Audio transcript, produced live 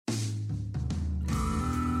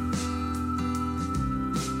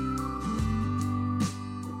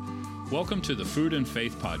Welcome to the Food and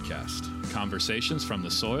Faith Podcast, conversations from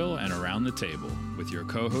the soil and around the table with your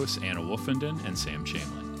co-hosts Anna Wolfenden and Sam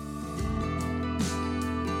Chamlin.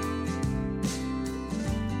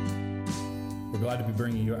 We're glad to be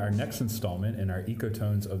bringing you our next installment in our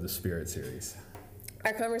Ecotones of the Spirit series.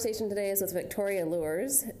 Our conversation today is with Victoria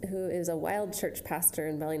Luers, who is a Wild Church pastor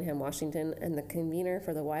in Bellingham, Washington, and the convener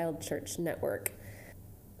for the Wild Church Network.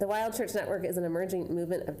 The Wild Church Network is an emerging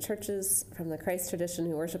movement of churches from the Christ tradition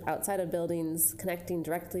who worship outside of buildings, connecting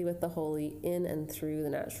directly with the holy in and through the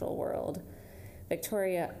natural world.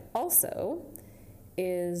 Victoria also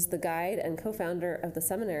is the guide and co-founder of the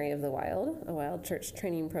Seminary of the Wild, a Wild Church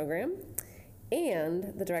training program,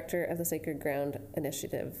 and the director of the Sacred Ground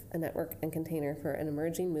Initiative, a network and container for an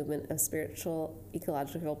emerging movement of spiritual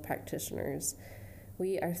ecological practitioners.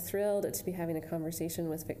 We are thrilled to be having a conversation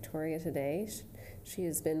with Victoria today. She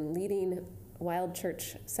has been leading Wild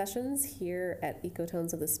Church sessions here at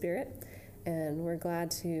Ecotones of the Spirit, and we're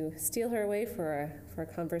glad to steal her away for a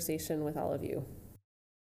conversation with all of you.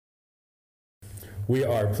 We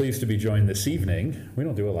are pleased to be joined this evening. We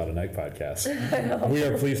don't do a lot of night podcasts. We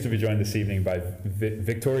are pleased to be joined this evening by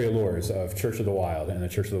Victoria Luers of Church of the Wild and the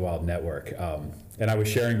Church of the Wild Network. And I was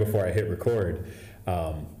sharing before I hit record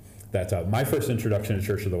that my first introduction to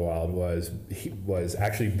Church of the Wild was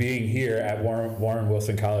actually being here at Warren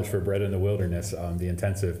Wilson College for Bread in the Wilderness, the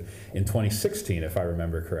intensive in 2016, if I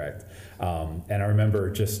remember correct. And I remember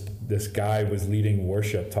just this guy was leading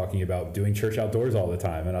worship talking about doing church outdoors all the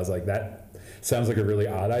time. And I was like, that sounds like a really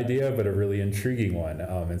odd idea, but a really intriguing one.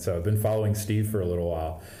 And so I've been following Steve for a little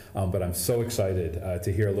while, but I'm so excited to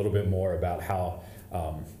hear a little bit more about how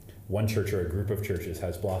one church or a group of churches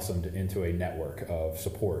has blossomed into a network of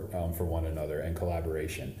support for one another and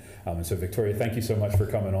collaboration. And so Victoria, thank you so much for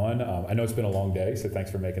coming on. I know it's been a long day, so thanks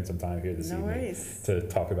for making some time here this evening worries. To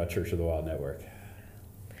talk about Church of the Wild Network.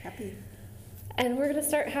 Happy. And we're going to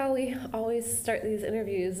start how we always start these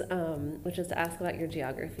interviews, which is to ask about your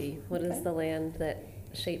geography. What is the land that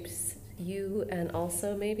shapes you, and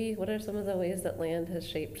also maybe what are some of the ways that land has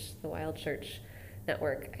shaped the Wild Church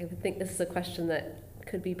Network? I would think this is a question that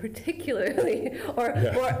could be particularly, or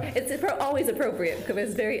it's always appropriate because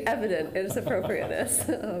it's very evident its appropriateness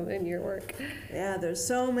in your work. Yeah, there's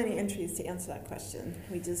so many entries to answer that question.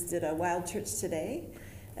 We just did a Wild Church today,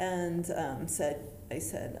 and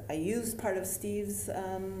I used part of Steve's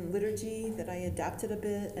liturgy that I adapted a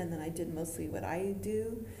bit, and then I did mostly what I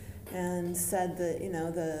do, and said that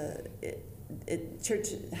church,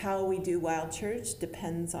 how we do Wild Church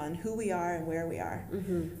depends on who we are and where we are.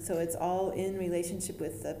 Mm-hmm. So it's all in relationship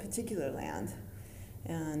with a particular land.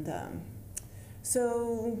 And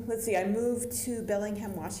so let's see, I moved to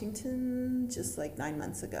Bellingham, Washington just like 9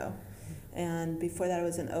 months ago. And before that I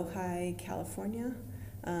was in Ojai, California.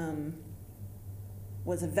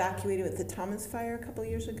 Was evacuated with the Thomas Fire a couple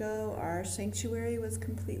years ago. Our sanctuary was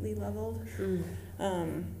completely leveled.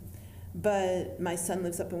 But my son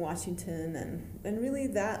lives up in Washington, and really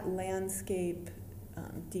that landscape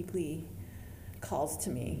deeply calls to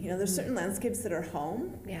me. There's certain landscapes that are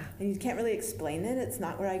home, and you can't really explain it. It's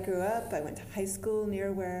not where I grew up. I went to high school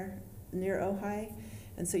near Ojai,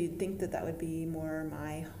 and so you'd think that would be more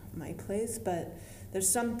my place. But there's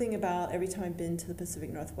something about every time I've been to the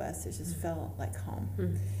Pacific Northwest, it just felt like home.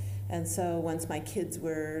 Mm. And so once my kids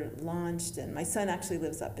were launched, and my son actually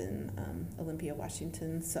lives up in Olympia,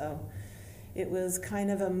 Washington, so it was kind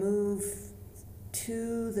of a move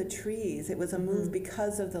to the trees. It was a move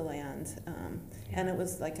because of the land. And it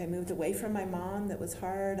was like I moved away from my mom. That was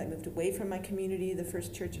hard. I moved away from my community, the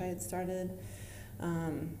first church I had started.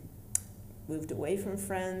 Moved away from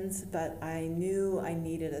friends, but I knew I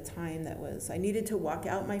needed a time I needed to walk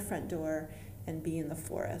out my front door and be in the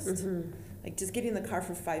forest. Mm-hmm. Like just getting in the car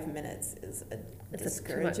for 5 minutes is a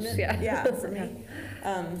discouragement. For me.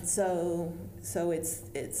 So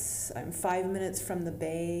it's I'm 5 minutes from the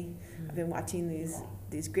bay. Mm-hmm. I've been watching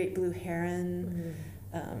these great blue heron,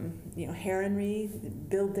 heronry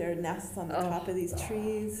build their nests on the top of these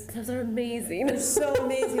trees. Those are amazing. They're so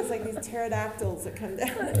amazing. It's like these pterodactyls that come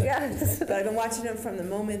down. Yes. But I've been watching them from the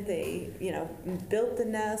moment they, built the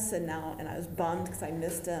nests, and I was bummed because I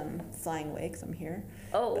missed them flying away because I'm here.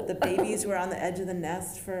 Oh. But the babies were on the edge of the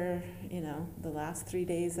nest for, the last 3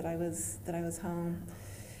 days that I was home.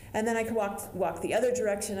 And then I could walk the other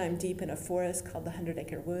direction. I'm deep in a forest called the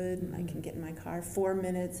 100-Acre Wood, and I can get in my car 4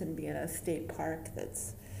 minutes and be at a state park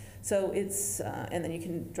so it's, and then you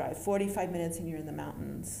can drive 45 minutes and you're in the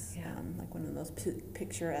mountains, like one of those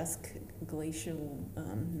picturesque glacial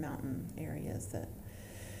mountain areas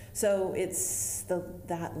so it's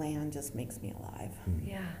that land just makes me alive.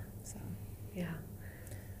 Yeah. So. Yeah.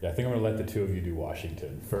 Yeah, I think I'm going to let the two of you do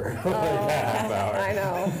Washington for like a half hour. I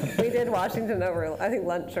know. We did Washington over, I think,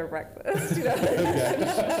 lunch or breakfast. You know?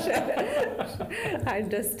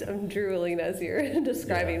 I'm drooling as you're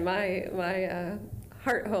describing my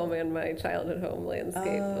heart home and my childhood home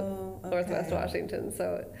landscape of Northwest Washington.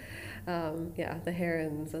 So, the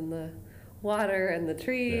herons and the water and the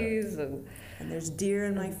trees. Yeah. And there's deer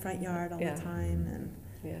in my front yard all the time. And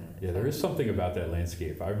yeah, there is something about that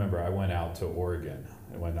landscape. I remember I went out to Oregon.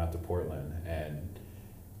 I went out to Portland, and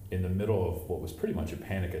in the middle of what was pretty much a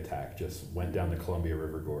panic attack, just went down the Columbia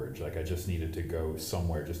River Gorge. Like I just needed to go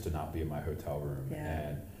somewhere just to not be in my hotel room. Yeah.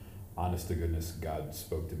 And honest to goodness, God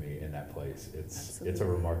spoke to me in that place. It's Absolutely. a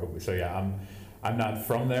remarkable. So yeah, I'm not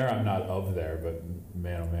from there. I'm not of there, but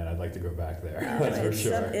man, oh man, I'd like to go back there. That's for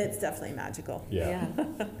sure. It's definitely magical. Yeah.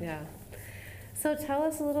 Yeah. So tell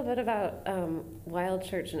us a little bit about Wild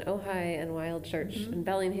Church in Ojai and Wild Church in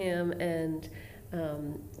Bellingham, and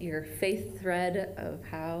your faith thread of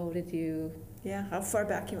how did you... Yeah, how far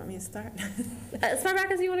back you want me to start? As far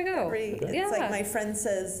back as you want to go. It's like my friend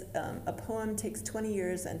says, a poem takes 20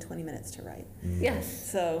 years and 20 minutes to write.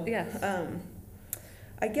 Yes. So yes.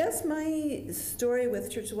 I guess my story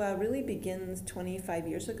with Church of the Wild really begins 25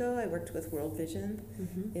 years ago. I worked with World Vision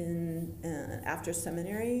after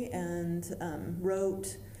seminary and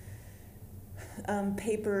wrote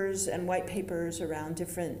papers and white papers around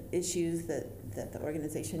different issues that the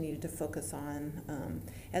organization needed to focus on.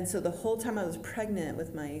 And so the whole time I was pregnant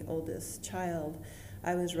with my oldest child,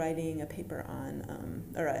 I was writing a paper on,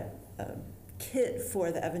 a kit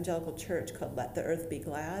for the evangelical church called Let the Earth Be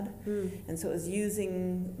Glad. And so it was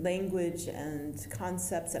using language and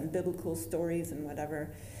concepts and biblical stories and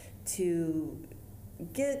whatever to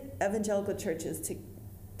get evangelical churches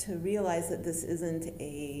to realize that this isn't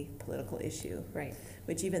a political issue. Right.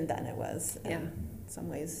 Which even then it was. In some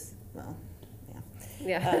ways, well,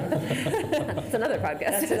 yeah. It's another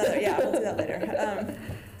podcast. We'll do that later.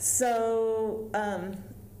 So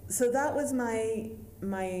that was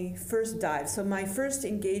my first dive. So my first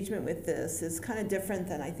engagement with this is kind of different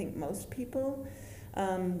than I think most people,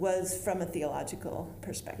 was from a theological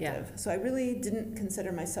perspective. Yeah. So I really didn't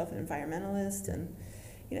consider myself an environmentalist and,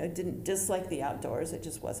 didn't dislike the outdoors. It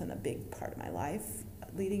just wasn't a big part of my life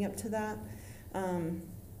leading up to that. And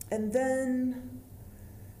then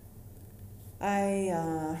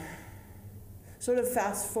I sort of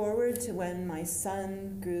fast forward to when my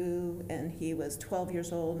son grew and he was 12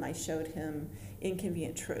 years old, and I showed him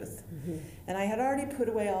Inconvenient Truth. And I had already put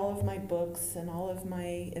away all of my books and all of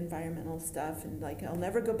my environmental stuff, and I'll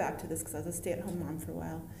never go back to this because I was a stay-at-home mom for a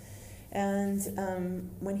while. And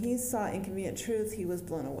when he saw Inconvenient Truth, he was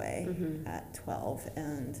blown away at 12,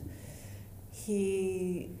 and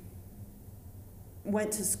he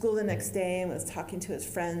went to school the next day and was talking to his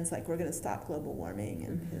friends we're going to stop global warming,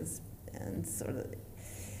 and sort of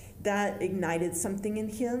that ignited something in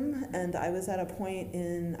him. And I was at a point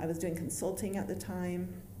I was doing consulting at the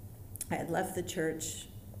time. I had left the church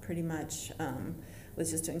pretty much,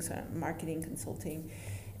 was just doing sort of marketing consulting,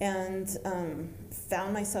 and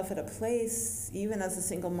found myself at a place, even as a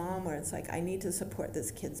single mom, where it's I need to support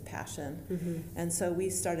this kid's passion. And so we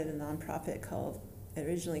started a nonprofit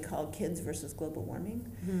originally called Kids versus Global Warming.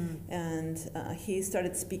 And he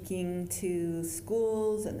started speaking to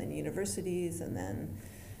schools and then universities and then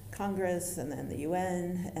Congress and then the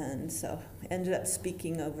UN, and so ended up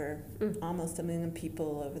speaking over almost 1 million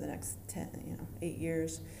people over the next 8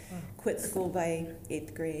 years. Wow. Quit school by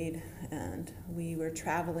 8th grade, and we were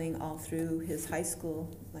traveling all through his high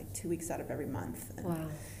school 2 weeks out of every month. And, wow.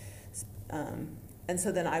 And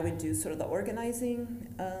so then I would do sort of the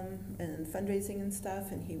organizing and fundraising and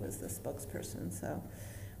stuff, and he was the spokesperson. So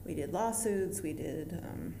we did lawsuits, we did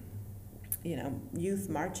youth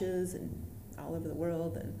marches and all over the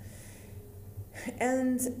world,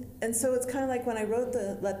 and so it's kind of when I wrote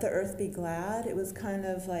the Let the Earth Be Glad, it was kind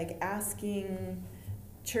of asking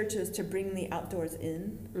churches to bring the outdoors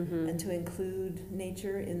in and to include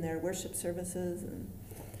nature in their worship services,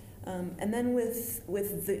 and then with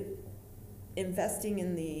the investing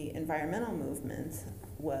in the environmental movement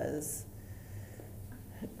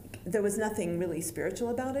there was nothing really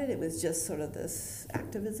spiritual about it. It was just sort of this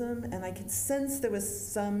activism, and I could sense there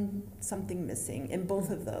was something missing in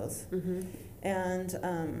both of those. And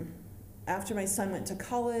after my son went to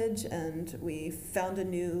college and we found a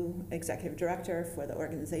new executive director for the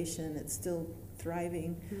organization, it's still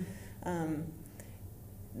thriving.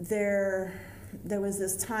 There was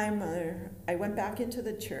this time where I went back into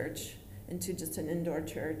the church, into just an indoor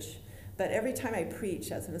church, but every time I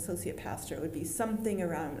preached as an associate pastor, it would be something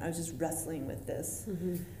around, I was just wrestling with this,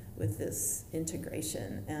 this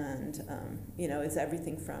integration, and it's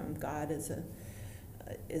everything from God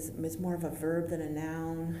is more of a verb than a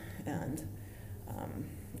noun, and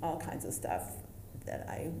all kinds of stuff that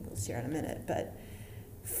I will share in a minute. But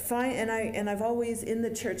I've always, in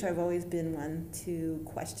the church, I've always been one to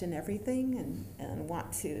question everything and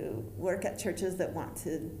want to work at churches that want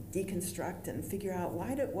to deconstruct and figure out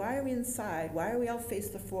why are we inside? Why are we all face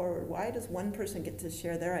the forward? Why does one person get to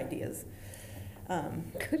share their ideas?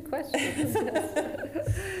 Good question.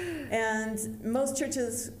 And most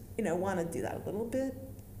churches, want to do that a little bit.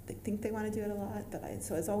 They think they want to do it a lot,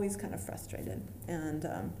 so I was always kind of frustrated. And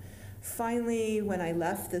finally, when I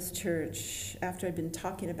left this church, after I'd been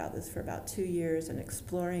talking about this for about 2 years and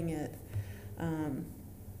exploring it,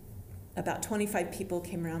 about 25 people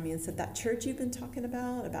came around me and said, that church you've been talking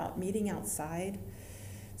about meeting outside,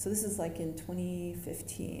 so this is like in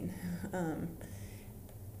 2015,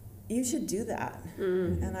 you should do that.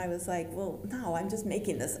 And I was like, well, no, I'm just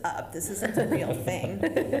making this up. This isn't a real thing.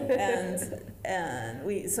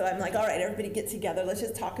 So I'm like, all right, everybody get together. Let's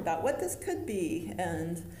just talk about what this could be.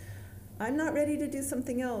 And I'm not ready to do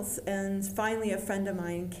something else. And finally, a friend of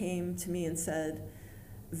mine came to me and said,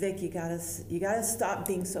 Vic, you gotta stop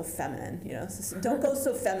being so feminine. So don't go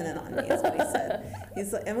so feminine on me, is what he said.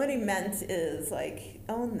 He's like, and what he meant is like,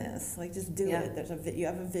 own this, like just do it. You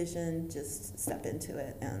have a vision, just step into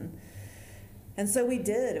it. And so we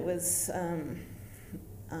did. It was.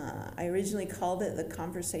 I originally called it The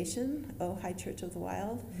Conversation, Oh High Church of the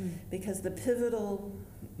Wild, because the pivotal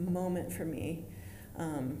moment for me,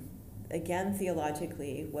 again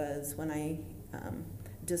theologically, was when I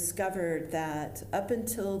discovered that up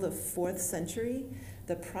until the 4th century,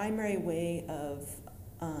 the primary way of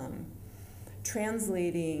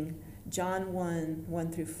translating John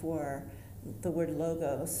 1 through 4, the word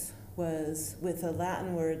logos, was with a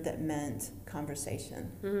Latin word that meant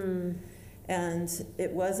conversation. And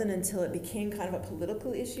it wasn't until it became kind of a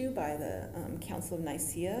political issue by the Council of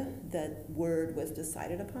Nicaea that word was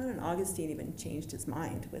decided upon, and Augustine even changed his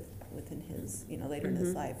mind within his, later in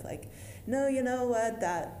his life, like, no, you know what,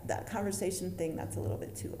 that conversation thing, that's a little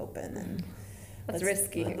bit too open, and that's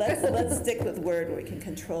risky. Let's stick with word where we can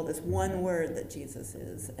control this one word that Jesus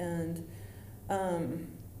is. And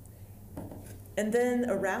then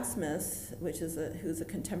Erasmus, who's a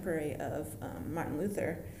contemporary of Martin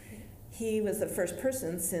Luther, he was the first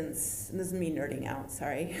person since, and this is me nerding out,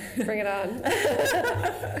 sorry. Bring it on.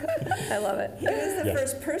 I love it. He was the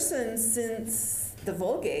first person since the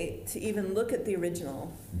Vulgate to even look at the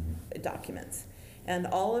original documents and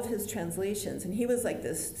all of his translations. And he was like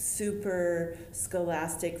this super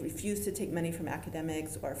scholastic, refused to take money from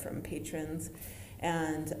academics or from patrons.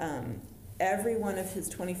 And every one of his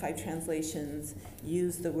 25 translations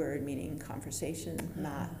used the word meaning conversation,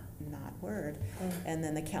 not word. And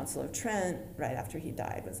then the Council of Trent, right after he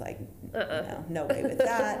died, was like, no way with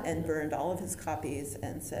that, and burned all of his copies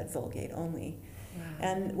and said Vulgate only. Wow.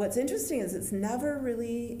 And what's interesting is it's never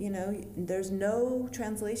really, there's no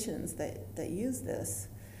translations that use this.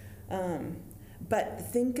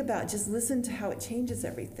 But just listen to how it changes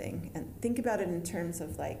everything, and think about it in terms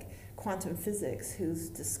of like quantum physics, who's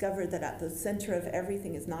discovered that at the center of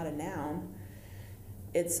everything is not a noun,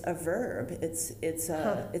 it's a verb, it's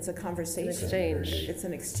a conversation. It's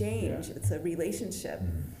an exchange, it's a relationship.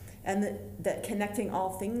 And that connecting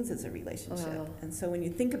all things is a relationship. Wow. And so when you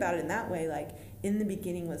think about it in that way, like in the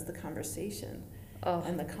beginning was the conversation.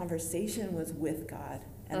 And the conversation was with God.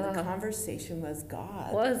 And the conversation was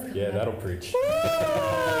God. That'll preach. What?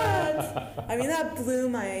 I mean, that blew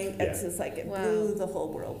it's just like, it blew the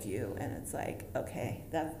whole worldview. And it's like, okay,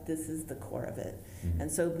 this is the core of it. And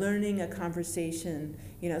so learning a conversation,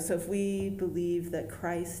 so if we believe that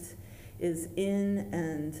Christ is in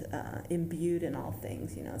and imbued in all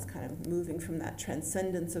things, it's kind of moving from that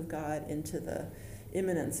transcendence of God into the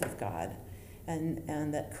immanence of God,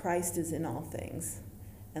 and that Christ is in all things.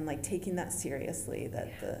 And like taking that seriously,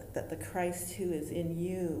 that the Christ who is in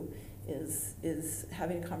you is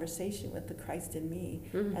having a conversation with the Christ in me,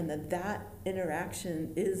 and that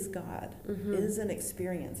interaction is God, is an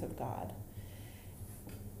experience of God.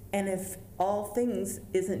 And if all things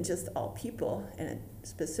isn't just all people, and it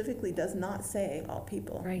specifically does not say all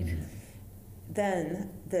people, right? Then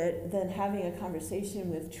having a conversation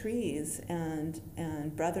with trees and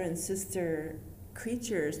brother and sister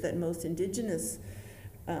creatures that most indigenous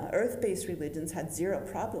earth-based religions had zero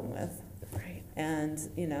problem with, right? And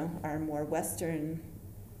our more Western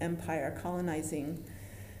empire colonizing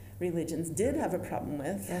religions did have a problem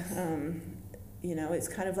with. Yes. It's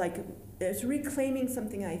kind of like it's reclaiming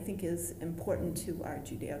something I think is important to our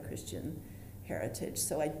Judeo-Christian heritage.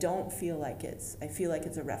 So I don't feel like I feel like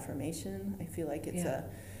it's a reformation. I feel like it's a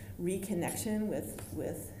reconnection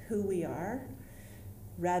with who we are,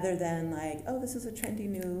 rather than like, oh, this is a trendy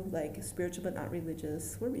new, like, spiritual but not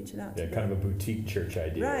religious. We're reaching out to kind of a boutique church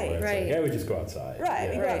idea. Right, where it's like, yeah, we just go outside.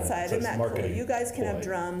 Right, we go outside. So Isn't that cool? You guys can have ploy.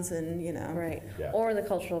 drums and, you know. Right. Yeah. Or the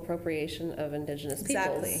cultural appropriation of indigenous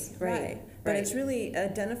peoples. Exactly. Right. But it's really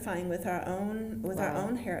identifying with our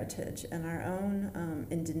own heritage and our own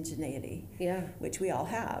indigeneity. Yeah. Which we all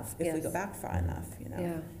have if we go back far enough, you know.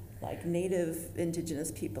 Yeah. Like Native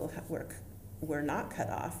indigenous people were not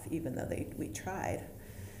cut off, even though we tried.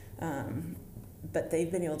 But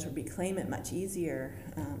they've been able to reclaim it much easier.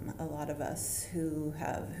 A lot of us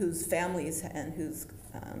whose families and whose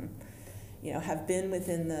have been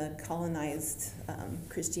within the colonized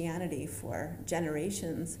Christianity for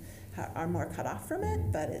generations are more cut off from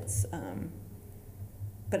it. But it's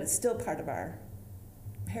still part of our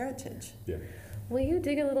heritage. Yeah. Will you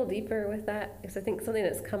dig a little deeper with that? Because I think something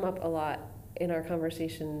that's come up a lot in our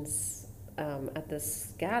conversations at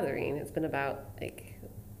this gathering, it's been about like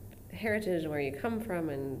heritage and where you come from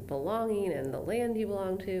and belonging and the land you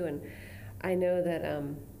belong to. And I know that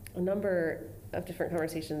a number of different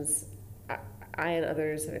conversations I and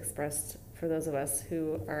others have expressed, for those of us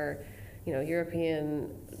who are,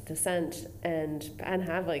 European descent and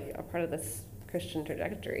have like a part of this Christian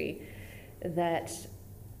trajectory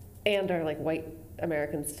and are like white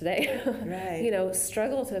Americans today, right.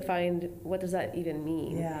 Struggle to find what does that even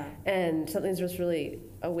mean. Yeah. And something's just really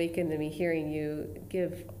awakened to me hearing you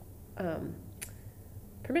give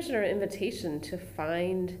permission or invitation to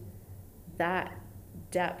find that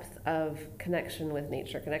depth of connection with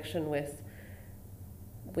nature, connection with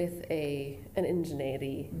an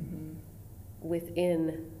indigeneity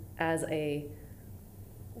within as a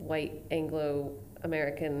white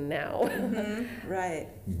Anglo-American now. Right.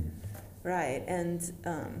 Right, and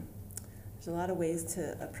there's a lot of ways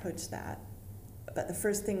to approach that. But the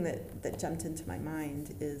first thing that jumped into my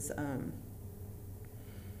mind is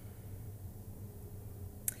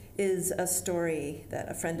a story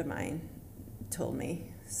that a friend of mine told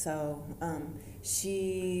me. So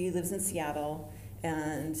she lives in Seattle,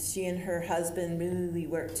 and she and her husband really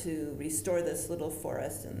worked to restore this little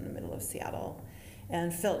forest in the middle of Seattle,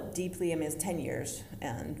 and felt deeply, it's 10 years,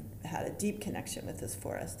 and had a deep connection with this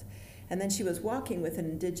forest. And then she was walking with an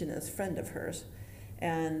indigenous friend of hers,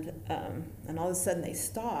 and all of a sudden they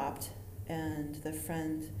stopped, and the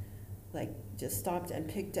friend just stopped and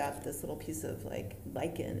picked up this little piece of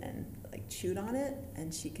lichen and chewed on it,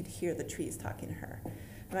 and she could hear the trees talking to her.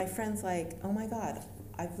 And my friend's like, oh my God,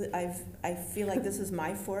 I feel like this is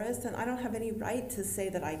my forest, and I don't have any right to say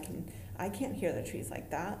that I can't hear the trees like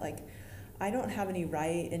that. I don't have any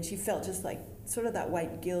right. And she felt just sort of that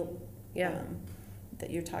white guilt. Yeah. That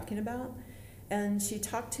you're talking about. And she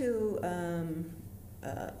talked to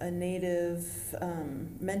a Native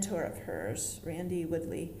mentor of hers, Randy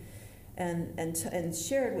Woodley, and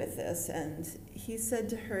shared with this. And he said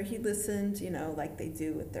to her, he listened, like they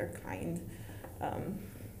do with their kind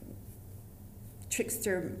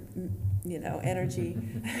trickster, energy.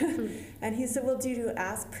 And he said, well, do you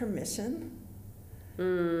ask permission?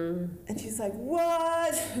 And she's like,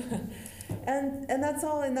 what? And that's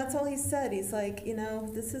all he said. He's like,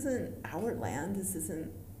 this isn't our land. This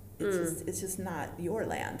isn't. It's just not your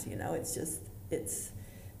land. It's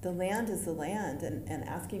the land is the land, and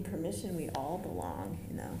asking permission, we all belong.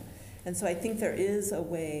 And so I think there is a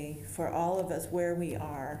way for all of us where we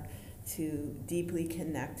are to deeply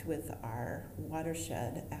connect with our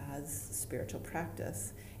watershed as spiritual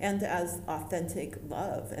practice and as authentic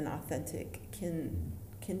love and authentic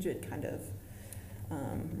kindred kind of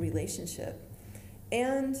relationship.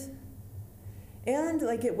 And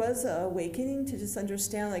it was an awakening to just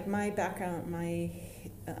understand, my background,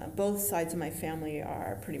 both sides of my family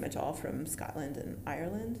are pretty much all from Scotland and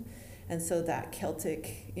Ireland. And so that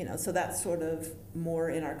Celtic, so that's sort of more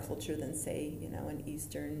in our culture than, say, an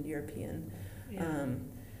Eastern European. Yeah.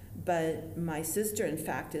 But my sister, in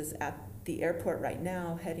fact, is at the airport right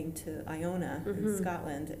now heading to Iona in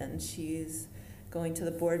Scotland, and she's going to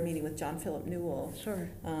the board meeting with John Philip Newell. Sure.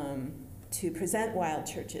 To present Wild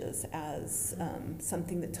Churches as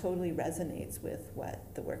something that totally resonates with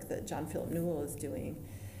the work that John Philip Newell is doing.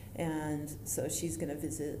 And so she's going to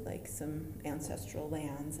visit some ancestral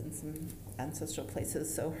lands and some ancestral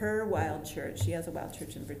places. So her wild church, she has a wild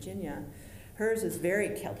church in Virginia. Hers is very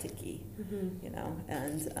Celtic-y,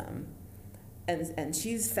 and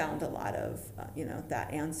she's found a lot of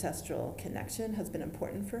that ancestral connection has been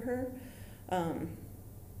important for her.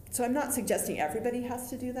 So I'm not suggesting everybody has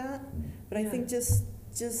to do that, but I think just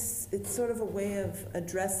it's sort of a way of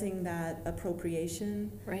addressing that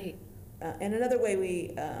appropriation. Right. And another way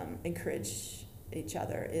we encourage each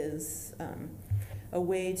other is a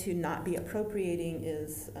way to not be appropriating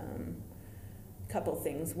is a couple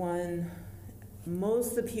things. One,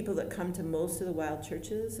 most of the people that come to most of the wild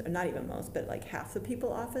churches, or not even most, but like half the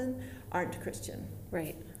people often, aren't Christian.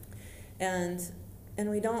 Right. And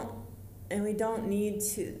we don't need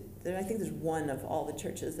to. I think there's one of all the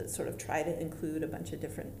churches that sort of try to include a bunch of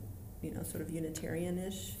different, sort of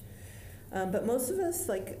Unitarian-ish. But most of us,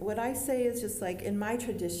 like, what I say is just like, in my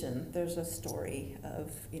tradition, there's a story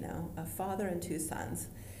of, a father and two sons.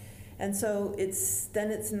 And so it's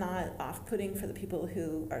not off-putting for the people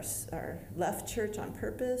who are left church on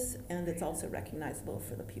purpose, and it's also recognizable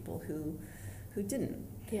for the people who didn't.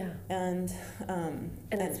 Yeah. And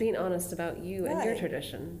it's being honest about you and your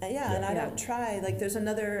tradition. And I don't try. Like, there's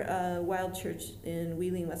another wild church in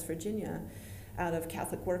Wheeling, West Virginia, out of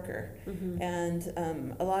Catholic Worker, and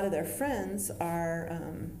a lot of their friends are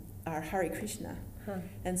Hare Krishna,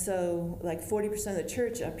 and so like 40% of the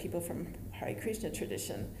church are people from Hare Krishna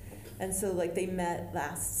tradition, and so like they met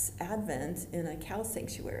last Advent in a cow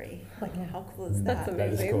sanctuary. Like, how cool is that? That's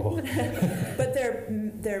amazing. That is cool. But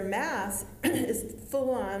their mass is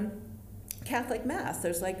full on Catholic mass.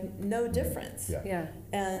 There's like no difference. Yeah.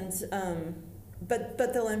 And but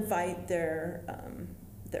they'll invite their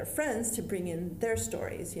friends to bring in their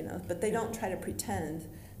stories, but they don't try to pretend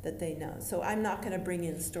that they know. So I'm not going to bring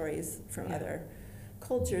in stories from other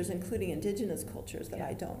cultures, including indigenous cultures that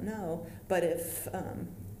I don't know. But if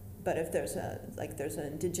there's an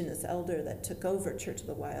indigenous elder that took over Church of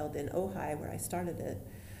the Wild in Ojai, where I started it,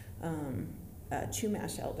 a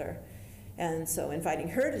Chumash elder, and so inviting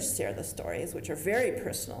her to share the stories, which are very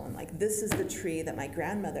personal, and like, this is the tree that my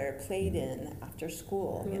grandmother played in after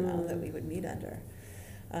school, that we would meet under.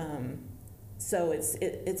 So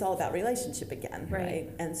it's all about relationship again, right?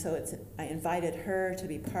 And so I invited her to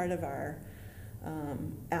be part of our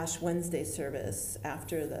Ash Wednesday service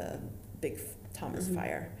after the big Thomas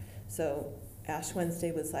fire. So Ash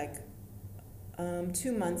Wednesday was like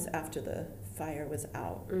 2 months after the fire was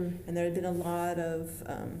out, and there had been a lot of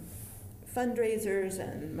fundraisers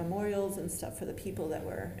and memorials and stuff for the people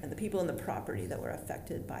and the people in the property that were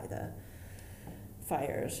affected by the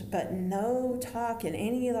fires, but no talk in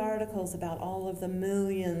any of the articles about all of the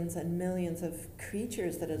millions and millions of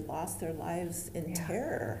creatures that had lost their lives in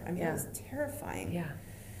terror. I mean, it was terrifying. Yeah.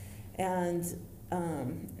 And,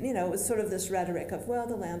 it was sort of this rhetoric of, well,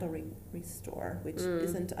 the land will restore, which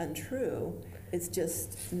isn't untrue. It's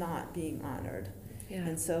just not being honored. Yeah.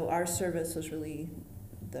 And so our service was really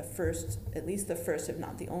the first, if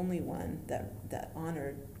not the only one, that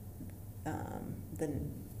honored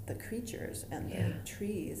the creatures and the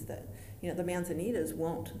trees that, the manzanitas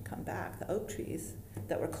won't come back. The oak trees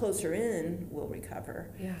that were closer in will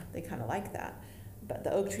recover. Yeah. They kind of like that. But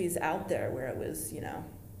the oak trees out there where it was,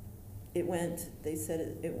 they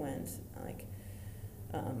said it went like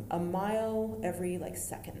a mile every like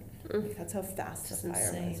second. Like, that's how fast the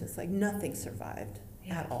fire was. It's like nothing survived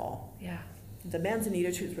at all. Yeah. The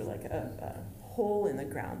manzanita trees were like a hole in the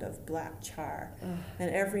ground of black char. And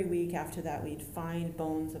every week after that, we'd find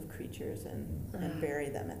bones of creatures and bury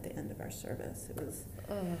them at the end of our service. It was,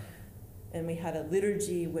 and we had a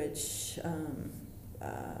liturgy which,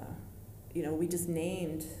 we just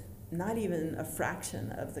named not even a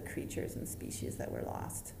fraction of the creatures and species that were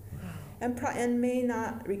lost, and may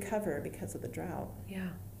not recover because of the drought. Yeah.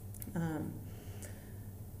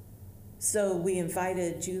 So we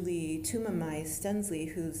invited Julie Tumamai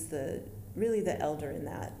Stensley, who's really the elder in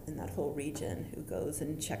that whole region, who goes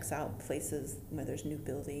and checks out places where there's new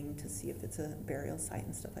building to see if it's a burial site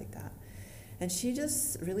and stuff like that. And she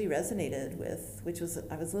just really resonated with,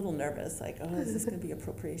 I was a little nervous, like, oh, is this going to be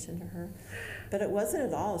appropriation to her? But it wasn't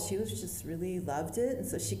at all. She was just really loved it. And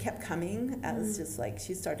so she kept coming as just like,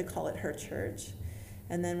 she started to call it her church.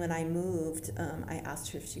 And then when I moved, I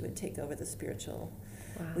asked her if she would take over the spiritual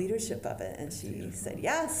leadership of it, and she said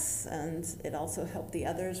yes. And it also helped the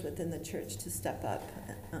others within the church to step up,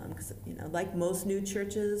 because like most new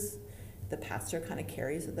churches, the pastor kind of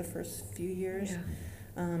carries it the first few years.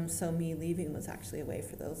 So me leaving was actually a way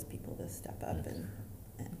for those people to step up and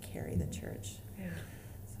carry the church.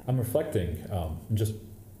 So. I'm reflecting, I'm just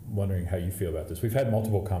wondering how you feel about this. We've had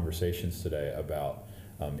multiple conversations today about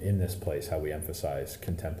in this place how we emphasize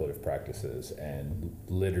contemplative practices and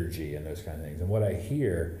liturgy and those kind of things. And what I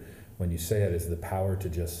hear when you say it is the power to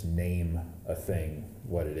just name a thing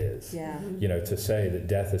what it is. Yeah. To say that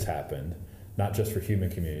death has happened, not just for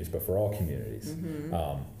human communities, but for all communities.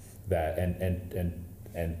 That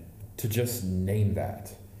and to just name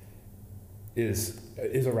that is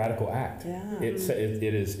a radical act. Yeah.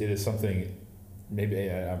 It is something.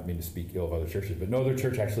 Maybe I don't mean to speak ill of other churches, but no other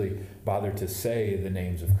church actually bothered to say the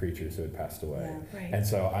names of creatures who had passed away. Yeah. Right. And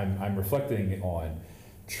so I'm reflecting on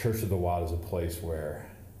Church of the Wild as a place where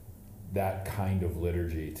that kind of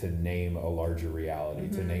liturgy, to name a larger reality,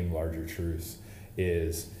 to name larger truths,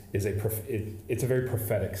 it's a very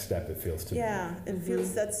prophetic step, it feels to me. Yeah, it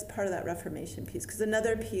feels that's part of that Reformation piece. Because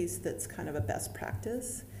another piece that's kind of a best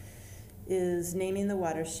practice is naming the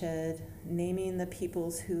watershed, naming the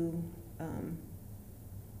peoples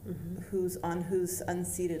whose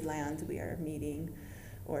unceded land we are meeting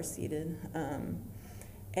or seated.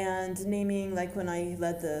 And naming, like when I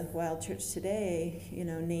led the Wild Church today,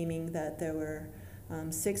 naming that there were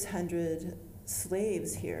 600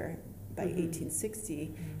 slaves here by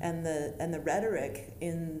 1860, and the rhetoric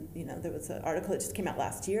in, there was an article that just came out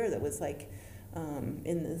last year that was like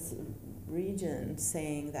in this region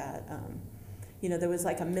saying that there was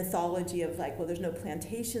like a mythology of like, well, there's no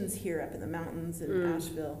plantations here up in the mountains in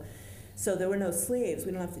Asheville, so there were no slaves.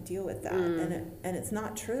 We don't have to deal with that, and it's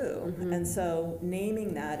not true. And so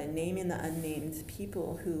naming that and naming the unnamed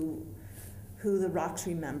people who the rocks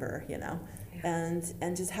remember, and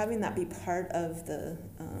just having that be part of the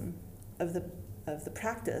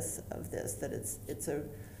practice of this, that it's a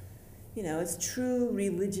it's true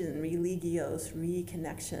religion, religios,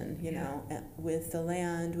 reconnection, with the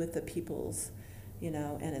land, with the peoples,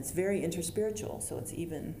 and it's very interspiritual. So it's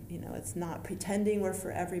even, it's not pretending we're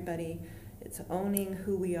for everybody. It's owning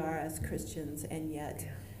who we are as Christians, and yet,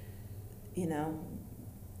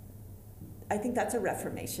 I think that's a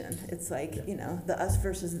reformation. It's like, the us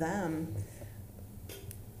versus them.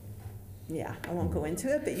 Yeah, I won't go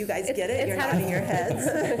into it, but you guys get it. You're nodding your heads.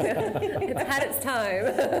 It's had its time.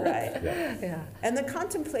 Right. Yeah. And the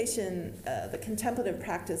contemplation, the contemplative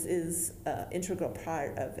practice is an integral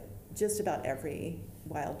part of just about every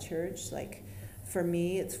Wild Church. Like, for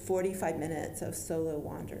me, it's 45 minutes of solo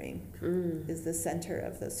wandering is the center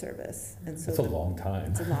of the service. And so it's a long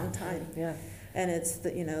time. It's a long time. Yeah. And it's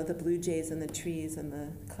the blue jays and the trees and the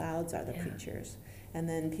clouds are the preachers. And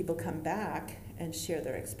then people come back and share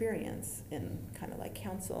their experience in kind of like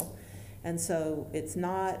counsel. And so it's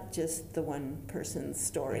not just the one person's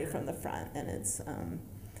story from the front. And it's,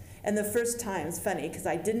 and the first time, it's funny, because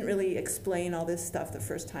I didn't really explain all this stuff the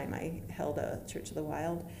first time I held a Church of the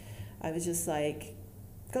Wild. I was just like,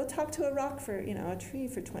 go talk to a rock for, a tree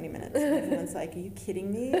for 20 minutes. And everyone's like, are you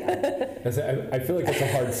kidding me? I feel like it's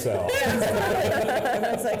a hard sell.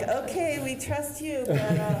 Everyone's like, okay, we trust you.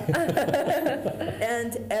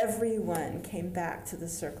 And everyone came back to the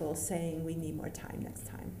circle saying, we need more time next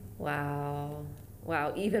time. Wow.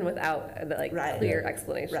 Even without clear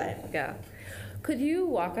explanation. Right. Yeah. Could you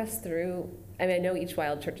walk us through, I know each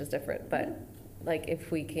Wild Church is different, but like if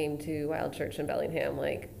we came to Wild Church in Bellingham,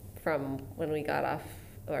 like from when we got off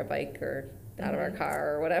our bike or out of our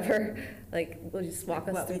car or whatever, like will you just walk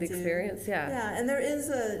us through the experience? Yeah, and there is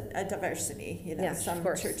a diversity. Some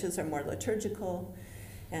churches are more liturgical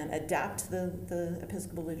and adapt the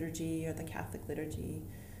Episcopal liturgy or the Catholic liturgy.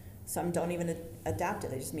 Some don't even adapt it,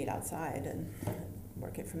 they just meet outside and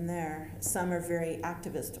work it from there. Some are very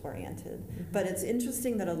activist oriented. But it's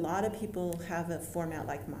interesting that a lot of people have a format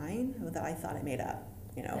like mine that I thought I made up.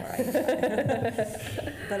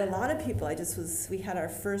 But a lot of people, we had our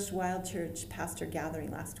first Wild Church pastor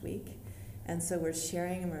gathering last week, and so we're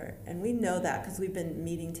sharing, and we know that because we've been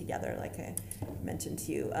meeting together, like I mentioned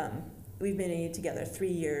to you. We've been meeting together 3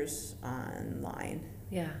 years online.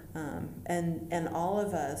 Yeah. And all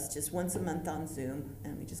of us just once a month on Zoom,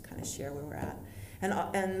 and we just kind of share where we're at.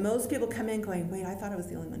 And most people come in going, wait, I thought I was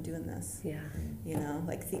the only one doing this. Yeah.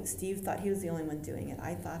 Like Steve thought he was the only one doing it.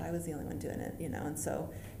 I thought I was the only one doing it, And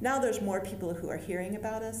so now there's more people who are hearing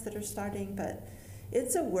about us that are starting, but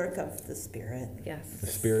it's a work of the Spirit. Yes. The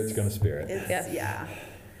Spirit's going to spirit. Yeah.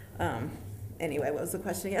 Anyway, what was the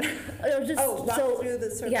question again? Walk through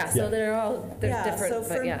the service. Yeah, so they're different,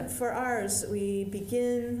 so for ours, we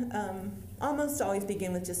begin, almost always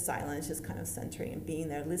begin with just silence, just kind of centering and being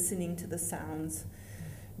there, listening to the sounds,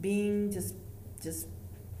 being just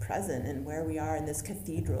present in where we are in this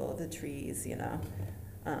cathedral of the trees,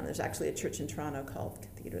 There's actually a church in Toronto called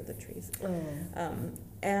Cathedral of the Trees.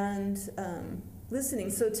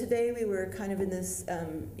 Listening. So today we were kind of in this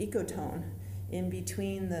ecotone, in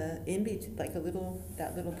between like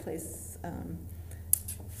that little place.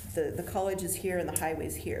 The college is here and the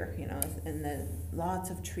highway's here, and lots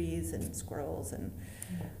of trees and squirrels and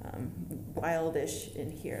wildish in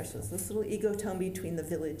here. So it's this little ecotone between the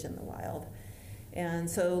village and the wild. And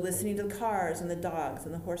so listening to the cars and the dogs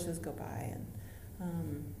and the horses go by,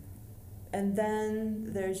 And then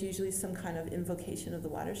there's usually some kind of invocation of the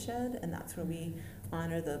watershed, and that's where we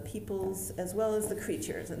honor the peoples as well as the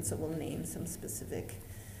creatures. And so we'll name some specific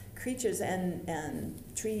creatures and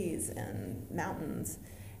trees and mountains.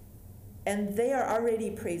 And they are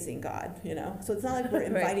already praising God, you know? So it's not like we're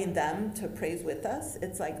inviting them to praise with us.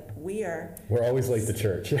 It's like we're always like the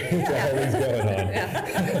church. It's always going on.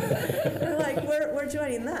 We're like, we're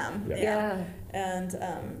joining them. Yeah.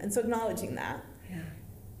 And so acknowledging that.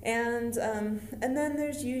 And then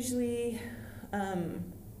there's usually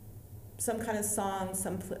some kind of song.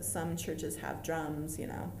 Some churches have drums, you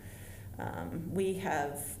know.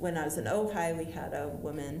 When I was in Ojai, we had a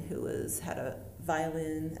woman who had a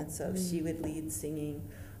violin, and so she would lead singing.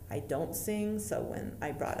 I don't sing, so when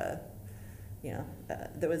I brought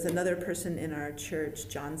there was another person in our church,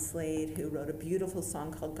 John Slade, who wrote a beautiful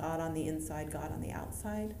song called God on the Inside, God on the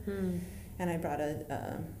Outside. And I brought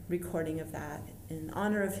a recording of that in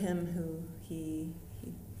honor of him, who he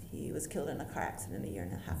was killed in a car accident 1.5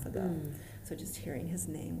 years ago. So just hearing his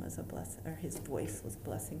name was a blessing, or his voice was a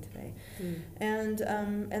blessing today. And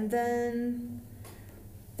then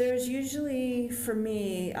there's usually, for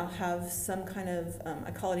me, I'll have some kind of, I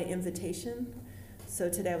call it an invitation. So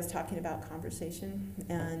today I was talking about conversation,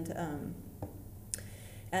 and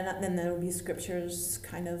then there will be scriptures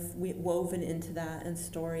kind of woven into that, and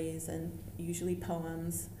stories, and usually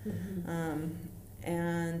poems.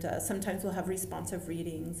 And sometimes we'll have responsive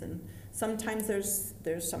readings, and sometimes there's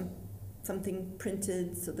something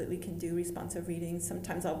printed so that we can do responsive readings.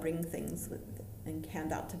 Sometimes I'll bring things and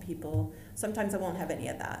hand out to people. Sometimes I won't have any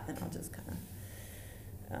of that, and I'll just kind of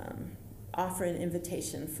offer an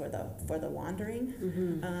invitation for the wandering.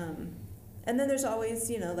 And then there's always,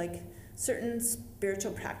 like certain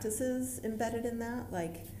spiritual practices embedded in that,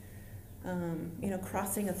 like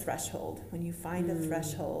crossing a threshold. When you find a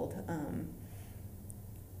threshold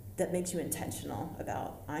that makes you intentional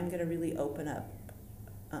about, I'm going to really open up,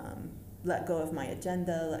 let go of my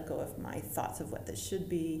agenda, let go of my thoughts of what this should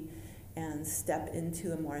be, and step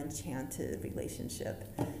into a more enchanted relationship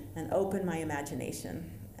and open my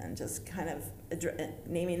imagination, and just kind of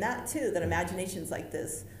naming that too, that imagination's like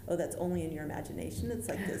this, that's only in your imagination. It's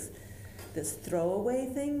like this throwaway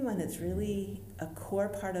thing, when it's really a core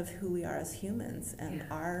part of who we are as humans and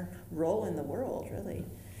our role in the world, really.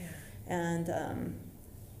 And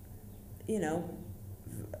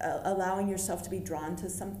allowing yourself to be drawn to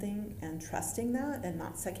something and trusting that and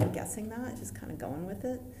not second guessing that, just kind of going with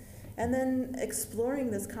it. And then exploring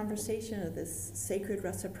this conversation of this sacred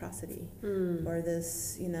reciprocity, or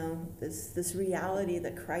this, this reality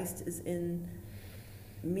that Christ is in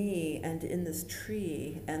me and in this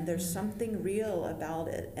tree, and there's something real about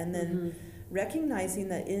it. And then recognizing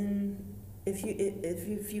that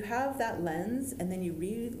if you have that lens, and then you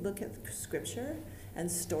look at scripture and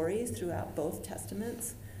stories throughout both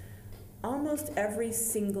testaments, almost every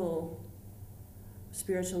single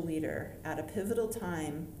spiritual leader at a pivotal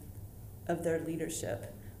time of their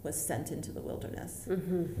leadership was sent into the wilderness.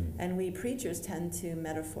 And we preachers tend to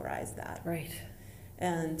metaphorize that. Right.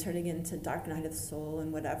 And turning into dark night of the soul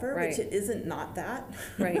and whatever, which it isn't not that.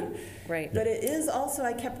 Right. But it is also,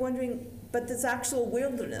 I kept wondering, but this actual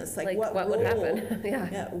wilderness, like what would happen?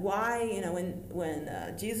 Why,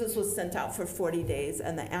 when Jesus was sent out for 40 days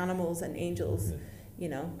and the animals and angels,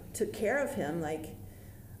 took care of him,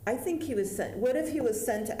 I think he was sent, what if he was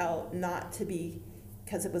sent out not to be,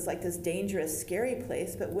 because it was like this dangerous, scary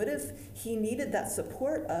place, but what if he needed that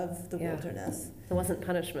support of the wilderness? It wasn't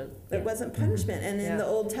punishment. It wasn't punishment. And in the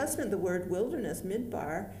Old Testament, the word wilderness,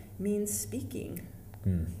 midbar, means speaking.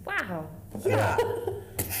 Wow. Yeah.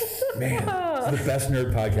 Man, it's the best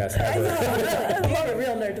nerd podcast ever. I know. You have a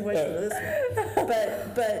real nerd voice for this one.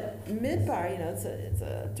 But midbar, it's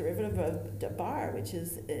a derivative of dabar, which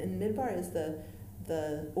is, in midbar is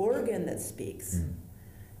the organ that speaks.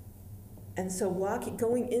 And so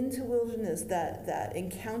going into wilderness, that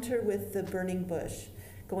encounter with the burning bush,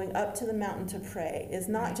 going up to the mountain to pray, is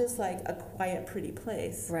not just like a quiet, pretty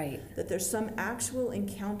place. Right. That there's some actual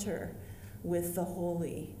encounter with the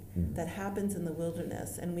holy that happens in the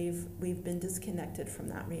wilderness, and we've been disconnected from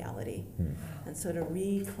that reality. And so to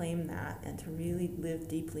reclaim that and to really live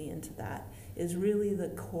deeply into that is really the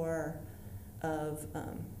core of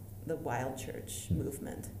the wild church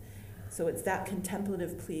movement. So it's that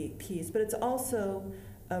contemplative piece, but it's also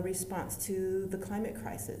a response to the climate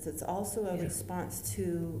crisis. It's also a response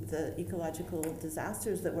to the ecological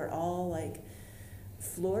disasters that we're all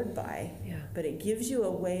floored by. But it gives you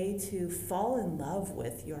a way to fall in love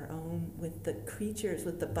with with the creatures,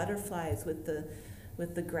 with the butterflies, with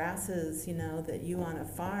the grasses, that you on a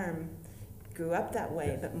farm grew up that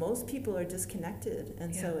way, but most people are disconnected,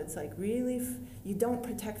 and so it's like really you don't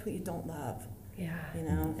protect what you don't love. Yeah. You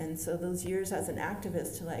know, and so those years as an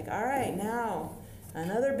activist to like, all right, now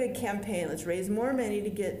another big campaign, let's raise more money to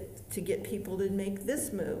get people to make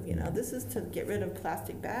this move. You know, this is to get rid of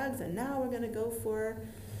plastic bags, and now we're going to go for,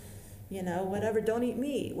 you know, whatever, don't eat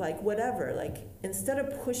meat, like whatever. Like, instead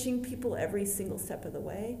of pushing people every single step of the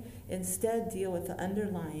way, instead deal with the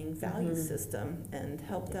underlying value system and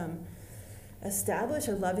help them establish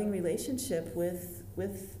a loving relationship with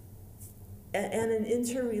and an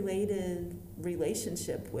interrelated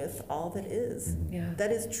relationship with all that is.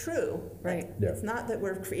 That is true. Right. Like, it's not that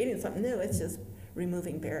we're creating something new, it's just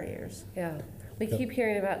removing barriers. Yeah. We keep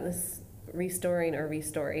hearing about this restoring or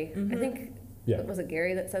restory. I think, was it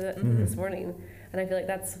Gary that said it this morning? And I feel like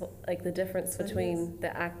that's like the difference between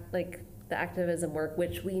the activism work,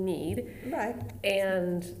 which we need, right,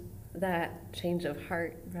 and that change of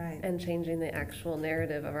heart, right, and changing the actual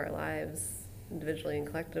narrative of our lives individually and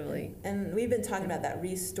collectively. And we've been talking about that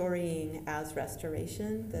restoring as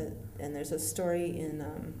restoration. And there's a story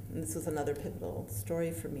in, this was another pivotal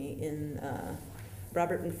story for me, in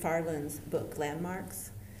Robert McFarlane's book,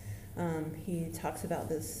 Landmarks. He talks about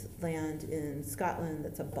this land in Scotland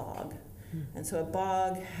that's a bog. And so a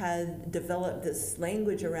bog had developed this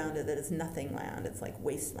language around it that is nothing land. It's like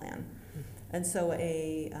wasteland. And so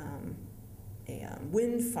a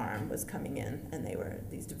wind farm was coming in, and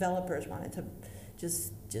these developers wanted to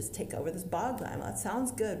just take over this bog land. Well, that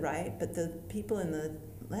sounds good, right? But the people in the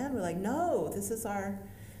land were like, no, this is our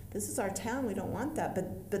town. We don't want that.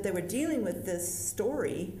 But they were dealing with this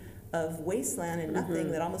story of wasteland and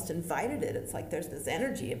nothing that almost invited it. It's like there's this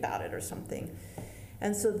energy about it or something.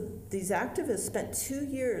 And so these activists spent 2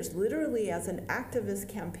 years literally as an activist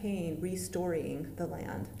campaign restoring the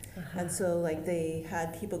land. And so like they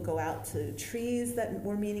had people go out to trees that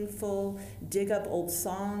were meaningful, dig up old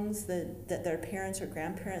songs that their parents or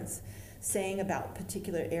grandparents sang about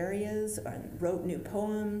particular areas, or wrote new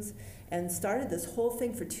poems, and started this whole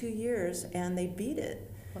thing for 2 years, and they beat it.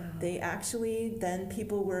 Wow. They actually, then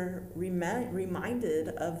people were reminded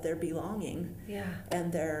of their belonging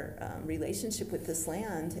and their relationship with this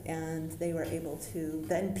land, and they were able to,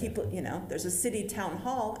 then people, you know, there's a city town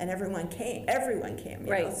hall, and everyone came, you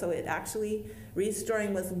know? So it actually,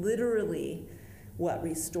 restoring was literally what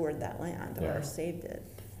restored that land or saved it.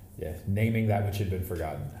 Yeah, naming that which had been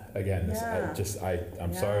forgotten. Again,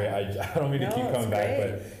 I'm sorry, I don't mean to keep coming back,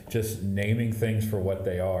 but just naming things for what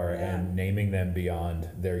they are and naming them beyond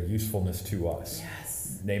their usefulness to us.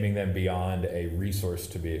 Yes. Naming them beyond a resource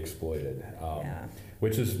to be exploited.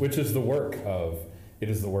 Which is the work of, it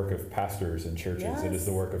is the work of pastors and churches, it is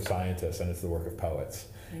the work of scientists, and it's the work of poets.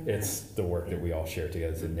 Amen. It's the work that we all share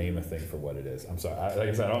together to name a thing for what it is. I'm sorry, like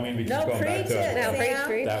I said, I don't mean to keep going back to it. No,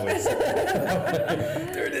 preach. That was,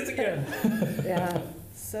 there it is again. Yeah.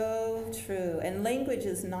 So true. And language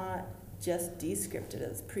is not just descriptive,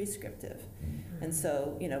 it's prescriptive. And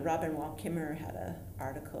so, you know, Robin Wall Kimmerer had an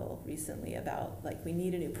article recently about, like, we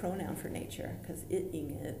need a new pronoun for nature, because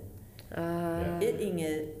itting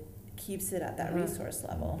it keeps it at that resource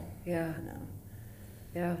level. Yeah. You know?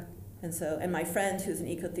 Yeah. And so, and my friend who's an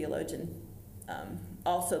eco-theologian,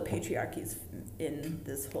 also patriarchy's in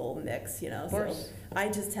this whole mix, you know. So I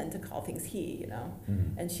just tend to call things he, you know.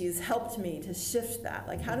 And she's helped me to shift that.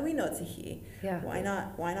 Like, how do we know it's a he? Yeah. Why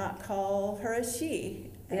not call her a she?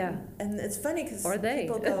 And, and it's funny because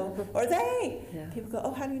people go, or they. Yeah. People go,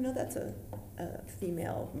 oh, how do you know that's a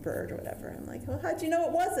female bird or whatever? I'm like, well, how'd you know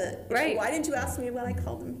it wasn't? Right. Why didn't you ask me when I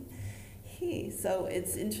called him he? So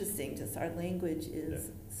it's interesting, just our language is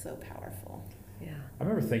so powerful. Yeah. I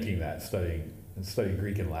remember thinking that, studying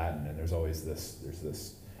Greek and Latin, and there's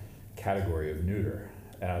this category of neuter.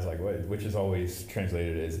 And I was like, which is always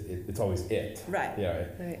translated as, it's always it. Right. Yeah.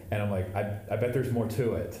 Right. And I'm like, I bet there's more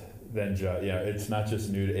to it than just, it's not just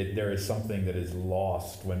neuter. There is something that is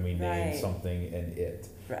lost when we name something an it.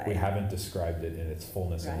 Right. We haven't described it in its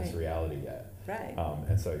fullness and its reality yet. Right.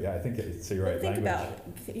 And so, I think so you're right. Think language.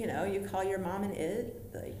 about, you call your mom an it,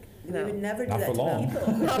 like, we would never do not that for to long. people.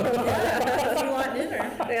 If you want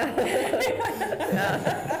dinner.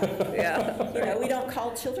 Yeah. We don't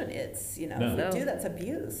call children its, If we do, that's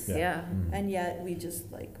abuse. Yeah. And yet we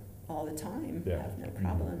just, like, all the time have no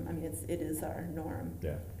problem. I mean, it is our norm.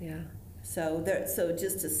 Yeah. Yeah. So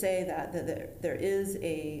just to say that there is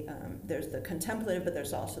there's the contemplative, but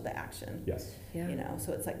there's also the action. Yes. Yeah.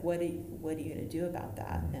 So it's like, what are you going to do about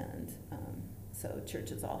that? And so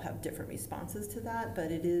churches all have different responses to that,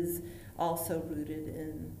 but it is also rooted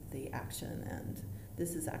in the action and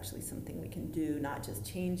this is actually something we can do, not just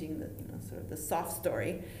changing the, sort of the soft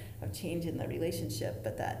story of change in the relationship,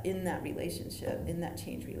 but that in that relationship, in that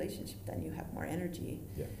change relationship, then you have more energy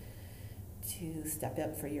to step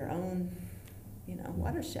up for your own,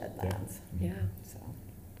 watershed lands. Yeah. So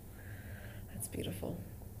that's beautiful.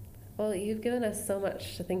 Well, you've given us so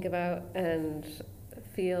much to think about and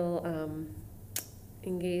feel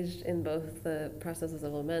engaged in both the processes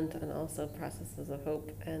of lament and also processes of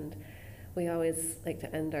hope. And we always like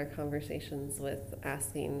to end our conversations with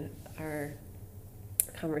asking our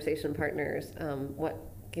conversation partners, what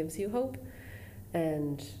gives you hope?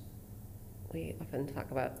 And we often talk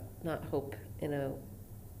about not hope in a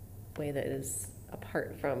way that is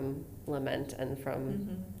apart from lament and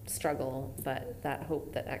from struggle, but that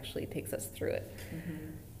hope that actually takes us through it.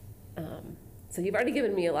 So you've already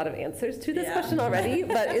given me a lot of answers to this question already,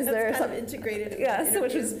 but is there something integrated? Yes,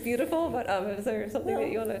 which is beautiful. But is there something that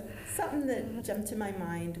you want to? Something that jumped to my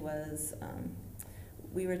mind was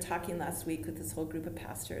we were talking last week with this whole group of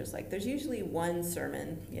pastors. Like, there's usually one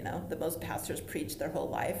sermon, that most pastors preach their whole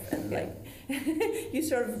life, and like you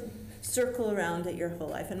sort of circle around it your whole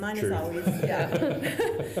life. And mine is always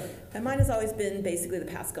and mine has always been basically the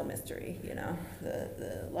Paschal mystery.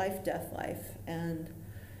 The life, death, life. And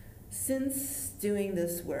since doing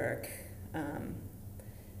this work,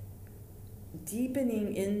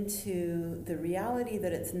 deepening into the reality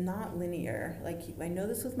that it's not linear. Like, I know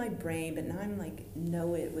this with my brain, but now I'm like,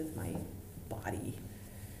 know it with my body.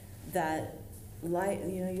 That light,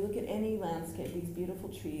 you look at any landscape, these beautiful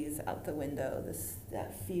trees out the window,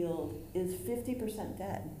 that field is 50%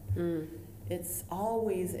 dead. It's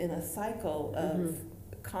always in a cycle of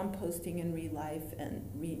composting and re-life and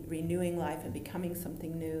renewing life and becoming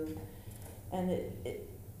something new. And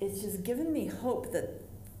it's just given me hope that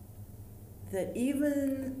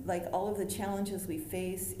even like all of the challenges we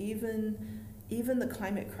face, even the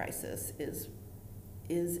climate crisis is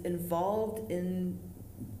involved in,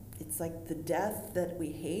 it's like the death that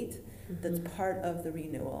we hate that's part of the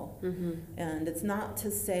renewal. And it's not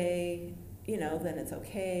to say, then it's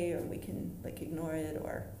okay, or we can like ignore it,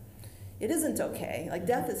 or it isn't okay. Like,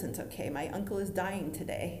 death isn't okay. My uncle is dying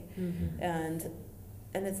today.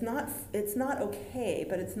 And it's not okay,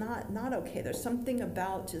 but it's not okay. There's something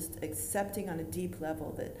about just accepting on a deep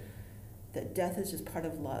level that death is just part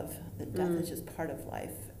of love, that death is just part of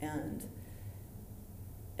life, and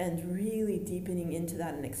really deepening into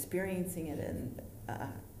that and experiencing it, and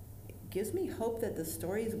it gives me hope that the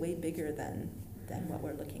story is way bigger than what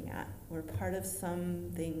we're looking at. We're part of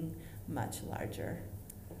something much larger.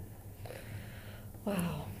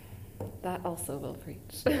 Wow. That also will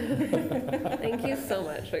preach. Thank you so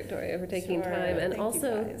much, Victoria, for taking time. And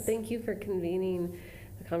thank you for convening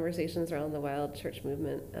the conversations around the Wild Church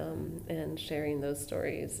movement and sharing those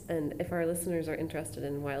stories. And if our listeners are interested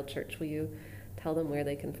in Wild Church, will you tell them where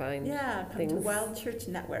they can find things? Come to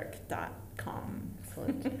wildchurchnetwork.com.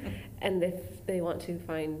 Excellent. And if they want to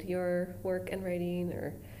find your work and writing,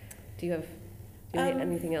 or do you have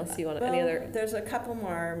anything else you want? There's a couple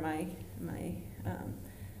more.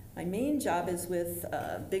 My main job is with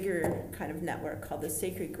a bigger kind of network called the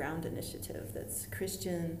Sacred Ground Initiative, that's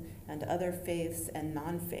Christian and other faiths and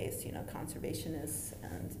non-faiths, conservationists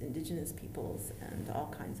and indigenous peoples and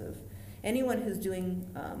all kinds of anyone who's doing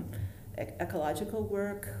ecological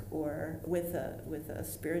work or with a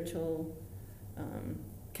spiritual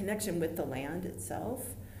connection with the land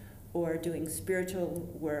itself, or doing spiritual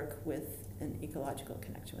work with an ecological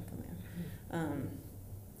connection with the land.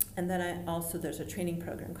 And then there's a training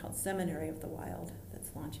program called Seminary of the Wild that's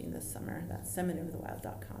launching this summer. That's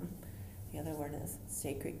seminaryofthewild.com. The other one is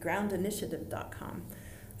sacredgroundinitiative.com.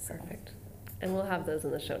 Perfect. And we'll have those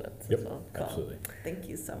in the show notes as well. Cool. Absolutely. Thank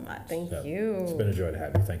you so much. Thank you. It's been a joy to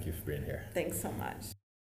have you. Thank you for being here. Thanks so much.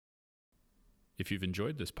 If you've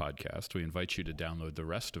enjoyed this podcast, we invite you to download the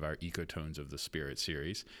rest of our Ecotones of the Spirit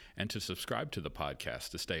series and to subscribe to the podcast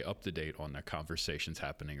to stay up to date on the conversations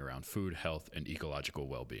happening around food, health, and ecological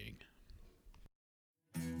well-being.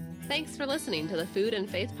 Thanks for listening to the Food and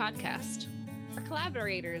Faith Podcast. Our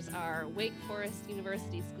collaborators are Wake Forest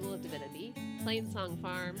University School of Divinity, Plainsong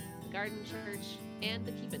Farm, the Garden Church, and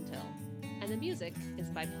the Keep and Till. And the music is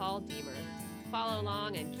by Paul Deemer. Follow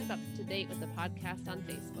along and keep up to date with the podcast on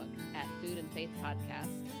Facebook at Food and Faith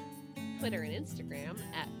Podcast, Twitter and Instagram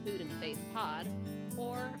at Food and Faith Pod,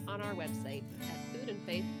 or on our website at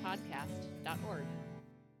foodandfaithpodcast.org.